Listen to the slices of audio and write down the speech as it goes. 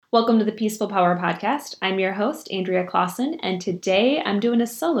Welcome to the Peaceful Power Podcast. I'm your host, Andrea Clausen, and today I'm doing a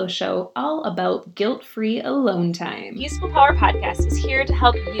solo show all about guilt-free alone time. Peaceful Power Podcast is here to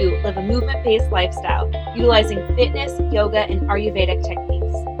help you live a movement-based lifestyle, utilizing fitness, yoga, and Ayurvedic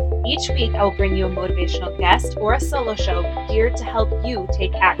techniques. Each week, I will bring you a motivational guest or a solo show geared to help you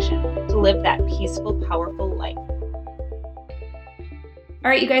take action to live that peaceful, powerful life. All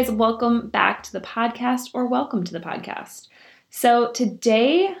right, you guys, welcome back to the podcast, or welcome to the podcast. So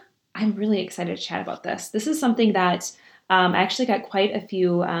today, I'm really excited to chat about this. This is something that I actually got quite a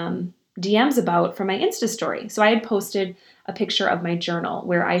few DMs about from my Insta story. So I had posted a picture of my journal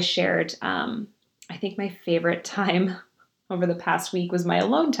where I shared, I think my favorite time over the past week was my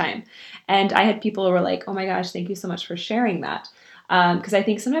alone time. And I had people who were like, oh my gosh, thank you so much for sharing that. Because I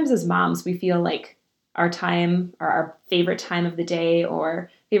think sometimes as moms, we feel like our time or our favorite time of the day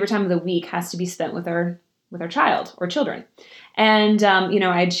or favorite time of the week has to be spent with our child or children. And,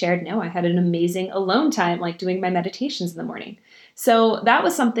 I'd shared, no, I had an amazing alone time, like doing my meditations in the morning. So that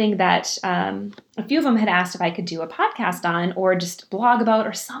was something that a few of them had asked if I could do a podcast on or just blog about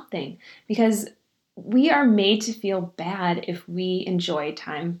or something, because we are made to feel bad if we enjoy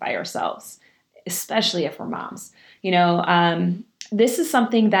time by ourselves, especially if we're moms. This is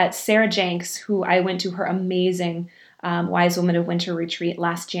something that Sarah Jenks, who I went to her amazing Wise Woman of Winter retreat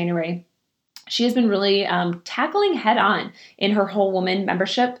last January, she has been really tackling head on in her Whole Woman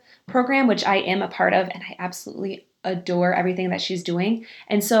membership program, which I am a part of, and I absolutely adore everything that she's doing.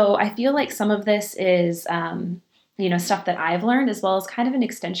 And so I feel like some of this is, stuff that I've learned, as well as kind of an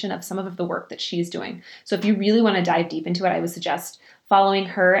extension of some of the work that she's doing. So if you really want to dive deep into it, I would suggest following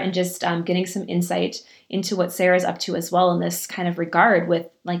her and just getting some insight into what Sarah's up to as well in this kind of regard with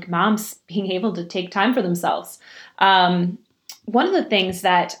like moms being able to take time for themselves. One of the things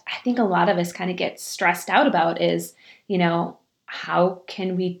that I think a lot of us kind of get stressed out about is, how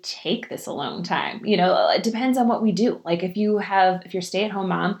can we take this alone time? It depends on what we do. Like if you're a stay-at-home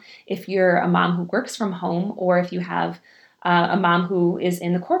mom, if you're a mom who works from home, or if you have a mom who is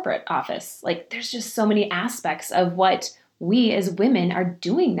in the corporate office, like there's just so many aspects of what we as women are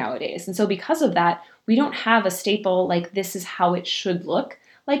doing nowadays. And so because of that, we don't have a staple like this is how it should look,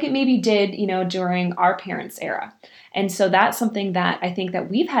 like it maybe did, during our parents' era. And so that's something that I think that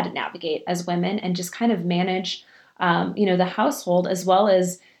we've had to navigate as women and just kind of manage, the household, as well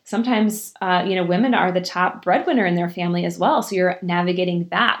as sometimes, women are the top breadwinner in their family as well. So you're navigating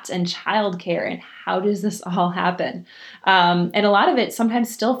that and childcare and how does this all happen? And a lot of it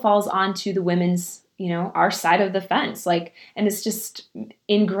sometimes still falls onto the women's, our side of the fence, and it's just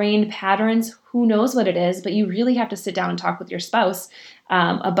ingrained patterns. Who knows what it is, but you really have to sit down and talk with your spouse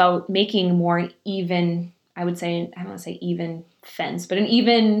about making more even, I would say, I don't want to say even fence, but an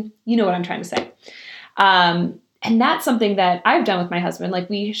even, you know what I'm trying to say. And that's something that I've done with my husband. Like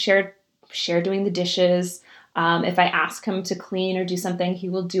we share doing the dishes. If I ask him to clean or do something, he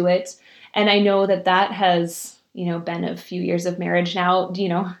will do it. And I know that has, been a few years of marriage now,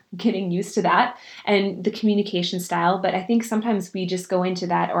 getting used to that and the communication style. But I think sometimes we just go into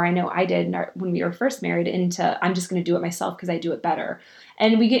that, or I know I did when we were first married, into I'm just going to do it myself because I do it better.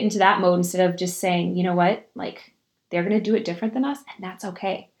 And we get into that mode instead of just saying, you know what, like they're going to do it different than us, and that's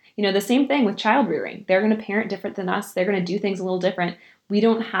okay. The same thing with child rearing. They're going to parent different than us. They're going to do things a little different. We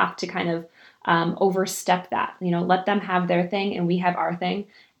don't have to kind of overstep that. Let them have their thing and we have our thing,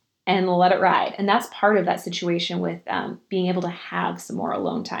 and let it ride. And that's part of that situation with being able to have some more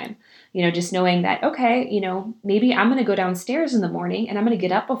alone time. Just knowing that, okay, maybe I'm going to go downstairs in the morning and I'm going to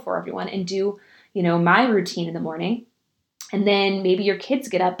get up before everyone and do, my routine in the morning. And then maybe your kids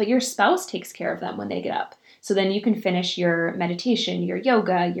get up, but your spouse takes care of them when they get up. So then you can finish your meditation, your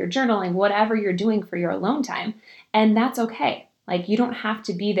yoga, your journaling, whatever you're doing for your alone time. And that's okay. Like you don't have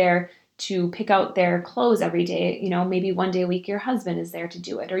to be there to pick out their clothes every day. Maybe one day a week your husband is there to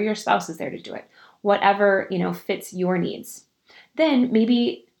do it, or your spouse is there to do it. Whatever, fits your needs. Then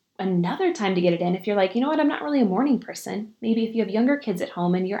maybe another time to get it in, if you're like, you know what, I'm not really a morning person. Maybe if you have younger kids at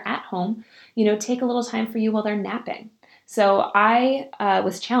home and you're at home, take a little time for you while they're napping. So I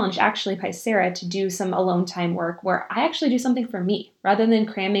was challenged actually by Sarah to do some alone time work where I actually do something for me rather than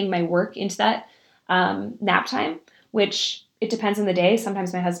cramming my work into that nap time, which it depends on the day.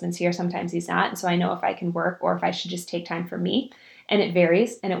 Sometimes my husband's here, sometimes he's not. And so I know if I can work or if I should just take time for me. And it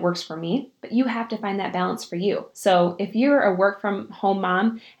varies and it works for me, but you have to find that balance for you. So if you're a work from home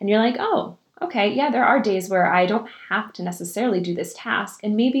mom and you're like, oh, okay, yeah, there are days where I don't have to necessarily do this task.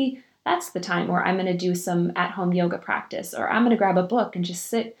 And maybe that's the time where I'm going to do some at-home yoga practice, or I'm going to grab a book and just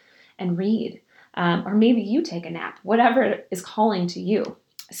sit and read. Or maybe you take a nap, whatever is calling to you.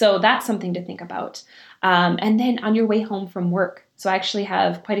 So that's something to think about. And then on your way home from work. So I actually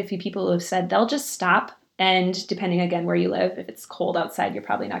have quite a few people who have said they'll just stop. And depending, again, where you live, if it's cold outside, you're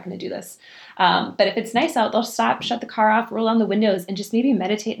probably not going to do this. But if it's nice out, they'll stop, shut the car off, roll down the windows, and just maybe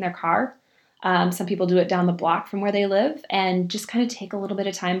meditate in their car. Some people do it down the block from where they live and just kind of take a little bit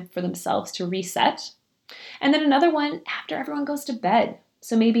of time for themselves to reset. And then another one after everyone goes to bed.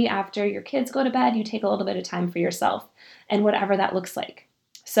 So maybe after your kids go to bed, you take a little bit of time for yourself and whatever that looks like.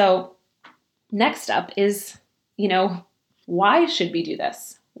 So next up is, why should we do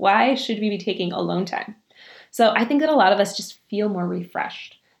this? Why should we be taking alone time? So I think that a lot of us just feel more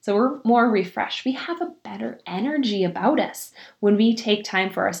refreshed. So we're more refreshed. We have a better energy about us when we take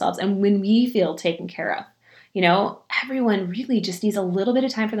time for ourselves and when we feel taken care of. Everyone really just needs a little bit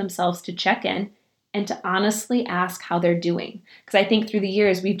of time for themselves to check in and to honestly ask how they're doing. Because I think through the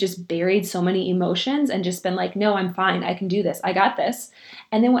years, we've just buried so many emotions and just been like, no, I'm fine. I can do this. I got this.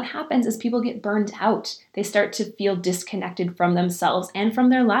 And then what happens is people get burned out. They start to feel disconnected from themselves and from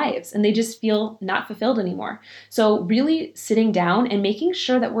their lives, and they just feel not fulfilled anymore. So really sitting down and making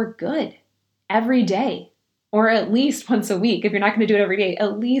sure that we're good every day, or at least once a week. If you're not going to do it every day,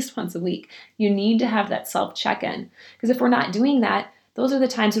 at least once a week. You need to have that self-check-in. Because if we're not doing that, those are the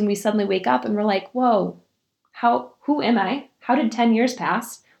times when we suddenly wake up and we're like, whoa, who am I? How did 10 years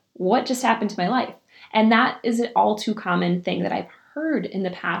pass? What just happened to my life? And that is an all too common thing that I've heard in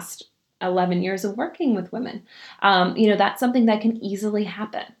the past 11 years of working with women. That's something that can easily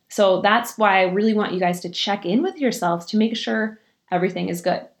happen. So that's why I really want you guys to check in with yourselves to make sure everything is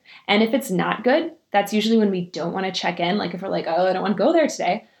good. And if it's not good, that's usually when we don't want to check in. Like if we're like, oh, I don't want to go there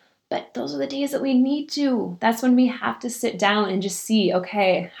today. But those are the days that we need to. That's when we have to sit down and just see,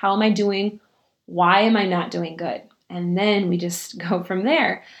 okay, how am I doing? Why am I not doing good? And then we just go from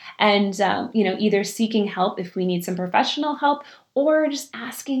there. And, either seeking help if we need some professional help or just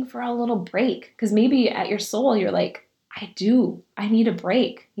asking for a little break. Because maybe at your soul, you're like, I need a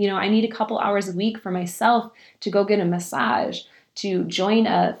break. I need a couple hours a week for myself to go get a massage, to join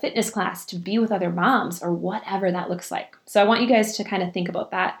a fitness class, to be with other moms, or whatever that looks like. So I want you guys to kind of think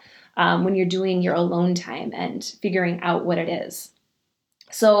about that when you're doing your alone time and figuring out what it is.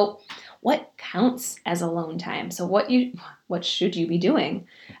 So what counts as alone time? So what should you be doing?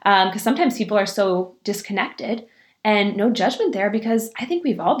 Because sometimes people are so disconnected, and no judgment there, because I think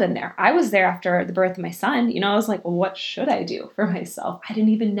we've all been there. I was there after the birth of my son. I was like, well, what should I do for myself? I didn't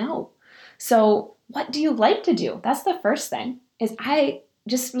even know. So what do you like to do? That's the first thing. Is I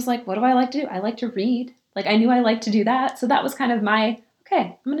just was like, what do I like to do? I like to read. Like I knew I liked to do that. So that was kind of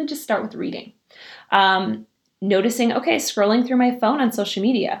okay, I'm going to just start with reading. Noticing, scrolling through my phone on social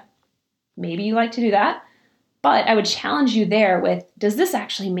media. Maybe you like to do that, but I would challenge you there with, does this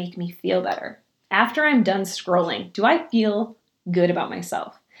actually make me feel better? After I'm done scrolling, do I feel good about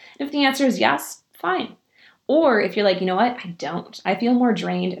myself? And if the answer is yes, fine. Or if you're like, you know what, I don't. I feel more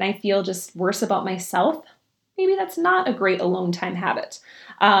drained and I feel just worse about myself. Maybe that's not a great alone time habit.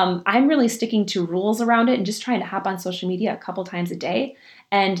 I'm really sticking to rules around it and just trying to hop on social media a couple times a day.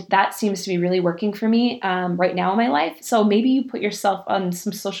 And that seems to be really working for me right now in my life. So maybe you put yourself on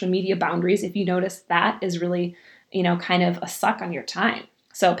some social media boundaries if you notice that is really, kind of a suck on your time.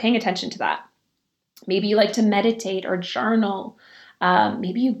 So paying attention to that. Maybe you like to meditate or journal.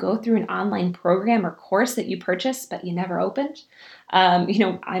 Maybe you go through an online program or course that you purchased, but you never opened.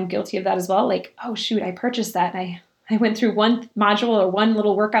 I'm guilty of that as well. Like, oh shoot, I purchased that and I went through one module or one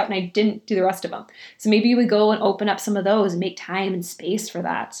little workout and I didn't do the rest of them. So maybe you would go and open up some of those and make time and space for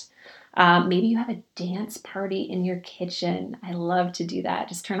that. Maybe you have a dance party in your kitchen. I love to do that.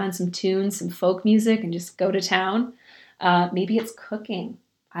 Just turn on some tunes, some folk music, and just go to town. Maybe it's cooking.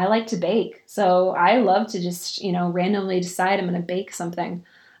 I like to bake. So I love to just, randomly decide I'm going to bake something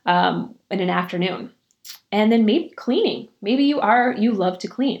in an afternoon. And then maybe cleaning. Maybe you love to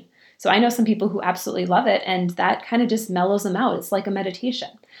clean. So I know some people who absolutely love it, and that kind of just mellows them out. It's like a meditation.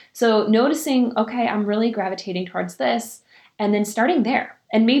 So noticing, okay, I'm really gravitating towards this, and then starting there.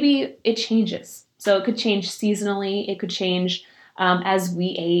 And maybe it changes. So it could change seasonally. It could change as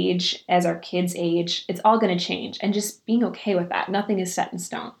we age, as our kids age. It's all going to change, and just being okay with that. Nothing is set in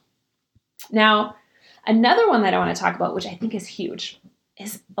stone. Now, another one that I want to talk about, which I think is huge,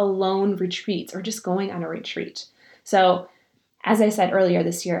 is alone retreats or just going on a retreat. So as I said earlier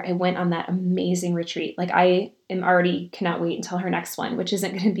this year, I went on that amazing retreat. Like I cannot wait until her next one, which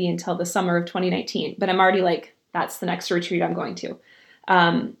isn't going to be until the summer of 2019. But I'm already like, that's the next retreat I'm going to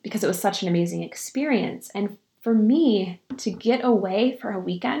because it was such an amazing experience. And for me to get away for a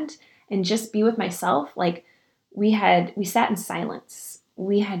weekend and just be with myself, like we sat in silence.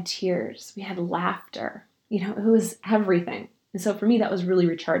 We had tears. We had laughter. It was everything. And so for me, that was really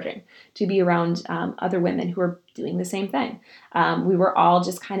recharging to be around other women who are doing the same thing. We were all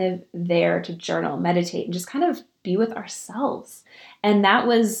just kind of there to journal, meditate, and just kind of be with ourselves. And that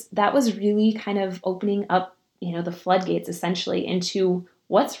was really kind of opening up, the floodgates essentially into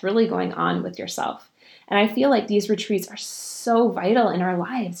what's really going on with yourself. And I feel like these retreats are so vital in our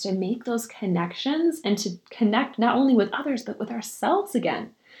lives to make those connections and to connect not only with others, but with ourselves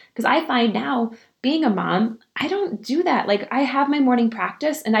again. Because I find now, being a mom, I don't do that. Like, I have my morning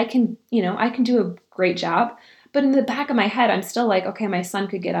practice and I can do a great job. But in the back of my head, I'm still like, okay, my son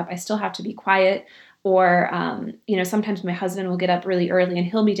could get up. I still have to be quiet. Or, sometimes my husband will get up really early and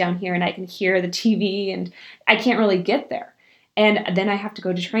he'll be down here and I can hear the TV and I can't really get there. And then I have to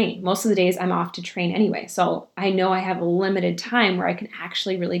go to train. Most of the days I'm off to train anyway. So I know I have a limited time where I can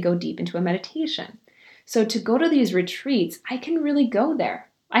actually really go deep into a meditation. So to go to these retreats, I can really go there.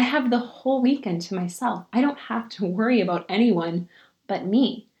 I have the whole weekend to myself. I don't have to worry about anyone but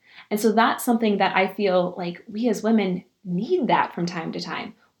me. And so that's something that I feel like we as women need that from time to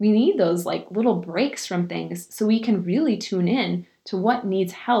time. We need those like little breaks from things so we can really tune in to what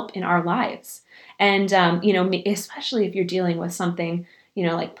needs help in our lives. And, especially if you're dealing with something,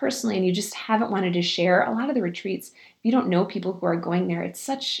 like personally, and you just haven't wanted to share, a lot of the retreats, if you don't know people who are going there, it's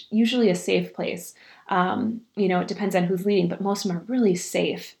usually a safe place. It depends on who's leading, but most of them are really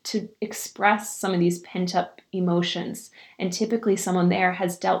safe to express some of these pent up emotions. And typically someone there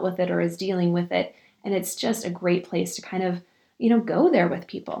has dealt with it or is dealing with it. And it's just a great place to kind of, go there with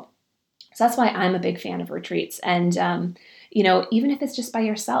people. So that's why I'm a big fan of retreats. And, even if it's just by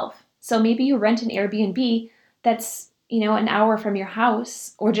yourself. So maybe you rent an Airbnb that's, an hour from your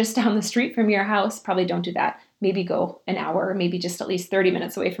house or just down the street from your house. Probably don't do that. Maybe go an hour, maybe just at least 30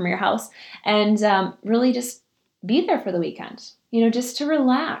 minutes away from your house and really just be there for the weekend, just to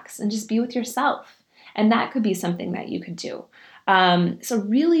relax and just be with yourself. And that could be something that you could do. So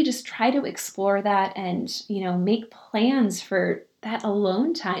really just try to explore that and, make plans for that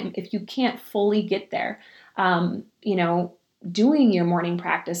alone time if you can't fully get there. Doing your morning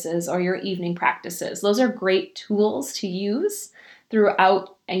practices or your evening practices. Those are great tools to use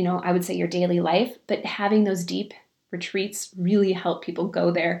throughout, I would say your daily life, but having those deep retreats really help people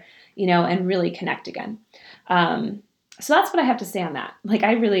go there, and really connect again. So that's what I have to say on that. Like,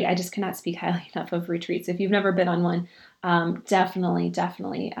 I just cannot speak highly enough of retreats. If you've never been on one, definitely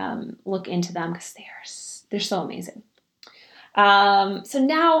look into them because they're so amazing. So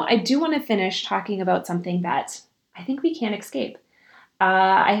now I do want to finish talking about something that I think we can't escape.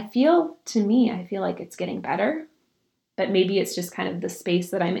 I feel like it's getting better, but maybe it's just kind of the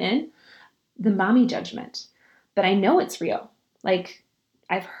space that I'm in, the mommy judgment. But I know it's real. Like,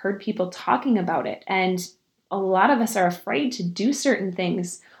 I've heard people talking about it, and a lot of us are afraid to do certain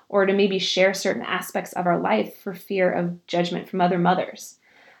things or to maybe share certain aspects of our life for fear of judgment from other mothers.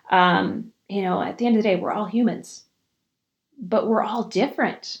 At the end of the day, we're all humans, but we're all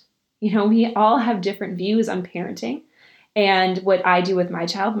different. We all have different views on parenting, and what I do with my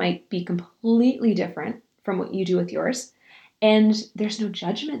child might be completely different from what you do with yours. And there's no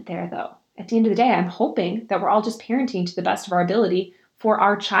judgment there, though. At the end of the day, I'm hoping that we're all just parenting to the best of our ability for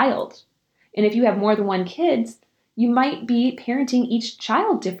our child. And if you have more than one kid, you might be parenting each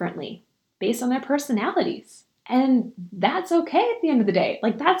child differently based on their personalities. And that's okay at the end of the day.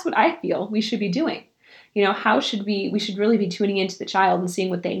 Like, that's what I feel we should be doing. We should really be tuning into the child and seeing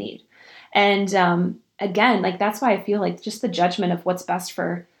what they need. And again, like, that's why I feel like just the judgment of what's best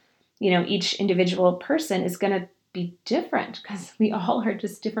for, each individual person is going to be different because we all are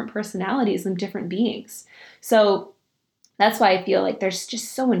just different personalities and different beings. So that's why I feel like there's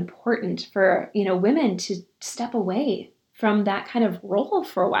just so important for, women to step away from that kind of role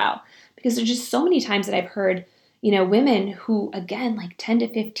for a while, because there's just so many times that I've heard, women who, again, like 10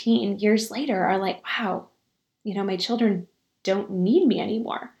 to 15 years later are like, wow, my children don't need me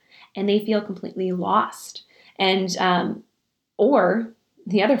anymore. And they feel completely lost. And, or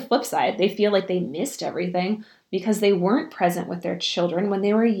the other flip side, they feel like they missed everything because they weren't present with their children when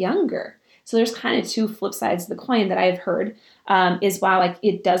they were younger. So there's kind of two flip sides of the coin that I've heard is, wow, like,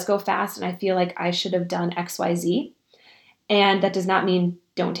 it does go fast and I feel like I should have done X, Y, Z. And that does not mean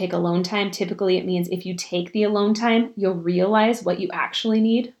don't take alone time. Typically it means if you take the alone time, you'll realize what you actually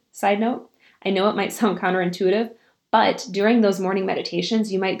need. Side note, I know it might sound counterintuitive, but during those morning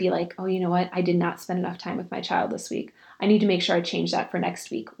meditations, you might be like, oh, you know what? I did not spend enough time with my child this week. I need to make sure I change that for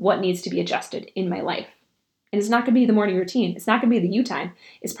next week. What needs to be adjusted in my life? And it's not going to be the morning routine. It's not going to be the you time.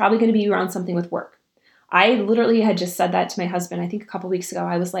 It's probably going to be around something with work. I literally had just said that to my husband, I think a couple weeks ago.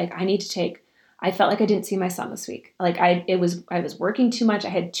 I was like, I need to take I felt like I didn't see my son this week. Like I was working too much. I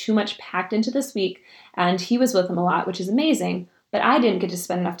had too much packed into this week, and he was with him a lot, which is amazing, but I didn't get to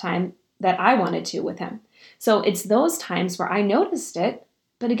spend enough time that I wanted to with him. So it's those times where I noticed it,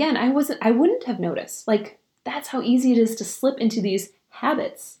 but again, I wouldn't have noticed. Like, that's how easy it is to slip into these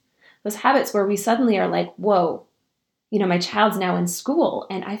habits. Those habits where we suddenly are like, whoa, my child's now in school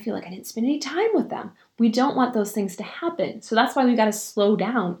and I feel like I didn't spend any time with them. We don't want those things to happen. So that's why we've got to slow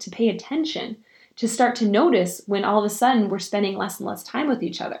down, to pay attention, to start to notice when all of a sudden we're spending less and less time with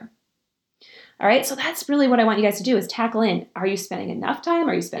each other. All right, so that's really what I want you guys to do, is tackle in. Are you spending enough time?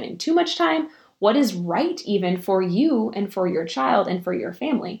 Are you spending too much time? What is right even for you and for your child and for your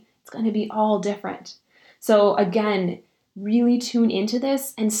family? It's going to be all different. So again, really tune into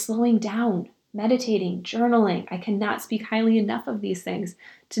this and slowing down, meditating, journaling. I cannot speak highly enough of these things,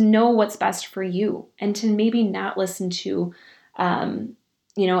 to know what's best for you and to maybe not listen to,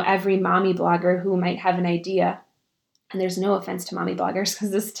 every mommy blogger who might have an idea. And there's no offense to mommy bloggers,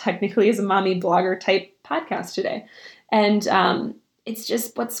 because this technically is a mommy blogger type podcast today. And it's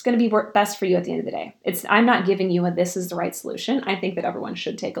just what's going to be best for you at the end of the day. I'm not giving you this is the right solution. I think that everyone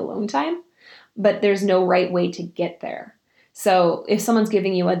should take alone time, but there's no right way to get there. So if someone's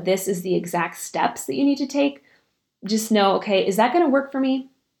giving you this is the exact steps that you need to take, just know, okay, is that going to work for me?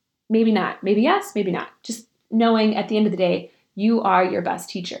 Maybe not. Maybe yes, maybe not. Just knowing at the end of the day, you are your best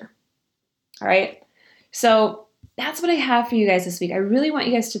teacher. All right. So that's what I have for you guys this week. I really want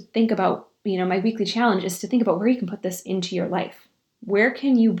you guys to think about, my weekly challenge is to think about where you can put this into your life. Where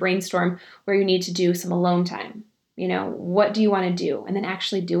can you brainstorm where you need to do some alone time? What do you want to do? And then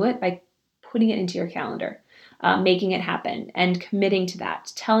actually do it by putting it into your calendar, making it happen and committing to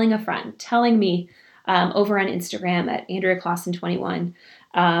that, telling a friend, telling me over on Instagram at Andrea Clausen 21.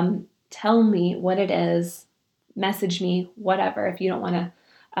 Tell me what it is, message me, whatever. If you don't want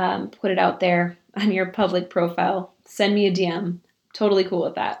to put it out there on your public profile, send me a DM. Totally cool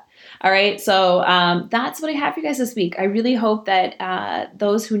with that. All right. So that's what I have for you guys this week. I really hope that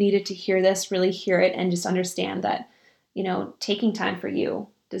those who needed to hear this really hear it and just understand that, taking time for you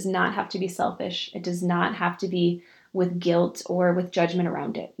does not have to be selfish. It does not have to be with guilt or with judgment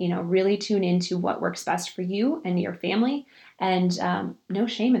around it. Really tune into what works best for you and your family, and no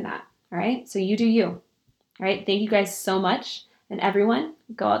shame in that. All right. So you do you. All right. Thank you guys so much. And everyone,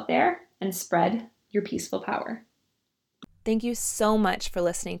 go out there and spread your peaceful power. Thank you so much for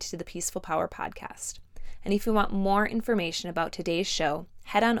listening to the Peaceful Power podcast. And if you want more information about today's show,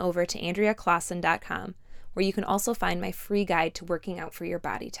 head on over to AndreaClausen.com, where you can also find my free guide to working out for your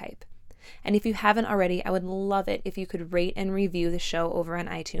body type. And if you haven't already, I would love it if you could rate and review the show over on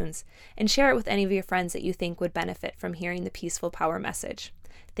iTunes and share it with any of your friends that you think would benefit from hearing the Peaceful Power message.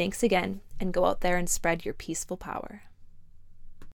 Thanks again, and go out there and spread your peaceful power.